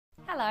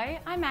Hello,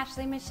 I'm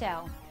Ashley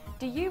Michelle.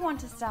 Do you want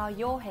to style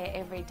your hair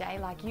every day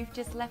like you've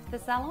just left the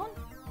salon?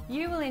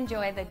 You will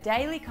enjoy the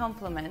daily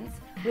compliments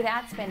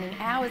without spending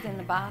hours in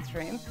the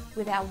bathroom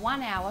with our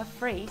 1 hour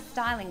free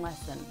styling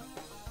lesson.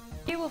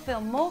 You will feel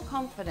more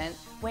confident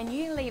when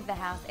you leave the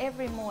house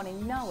every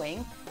morning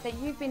knowing that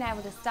you've been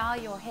able to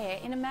style your hair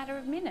in a matter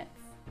of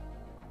minutes.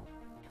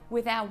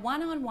 With our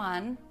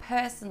one-on-one,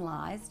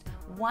 personalised,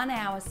 1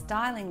 hour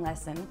styling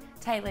lesson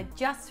tailored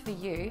just for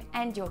you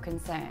and your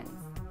concerns.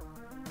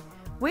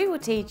 We will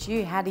teach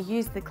you how to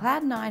use the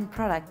Cloud9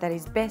 product that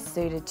is best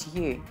suited to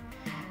you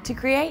to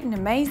create an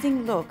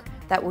amazing look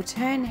that will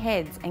turn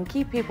heads and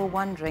keep people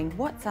wondering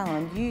what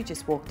salon you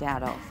just walked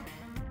out of.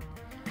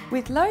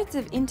 With loads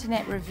of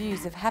internet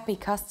reviews of happy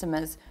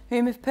customers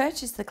whom have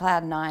purchased the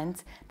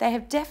Cloud9s, they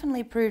have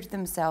definitely proved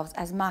themselves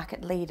as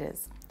market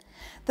leaders.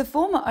 The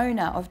former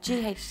owner of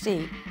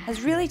GHD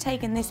has really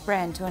taken this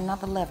brand to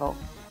another level,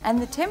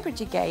 and the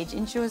temperature gauge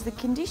ensures the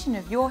condition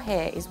of your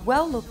hair is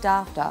well looked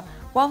after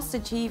whilst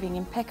achieving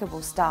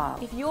impeccable style.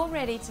 If you're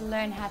ready to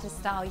learn how to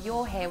style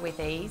your hair with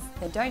ease,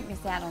 then don't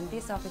miss out on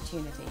this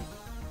opportunity.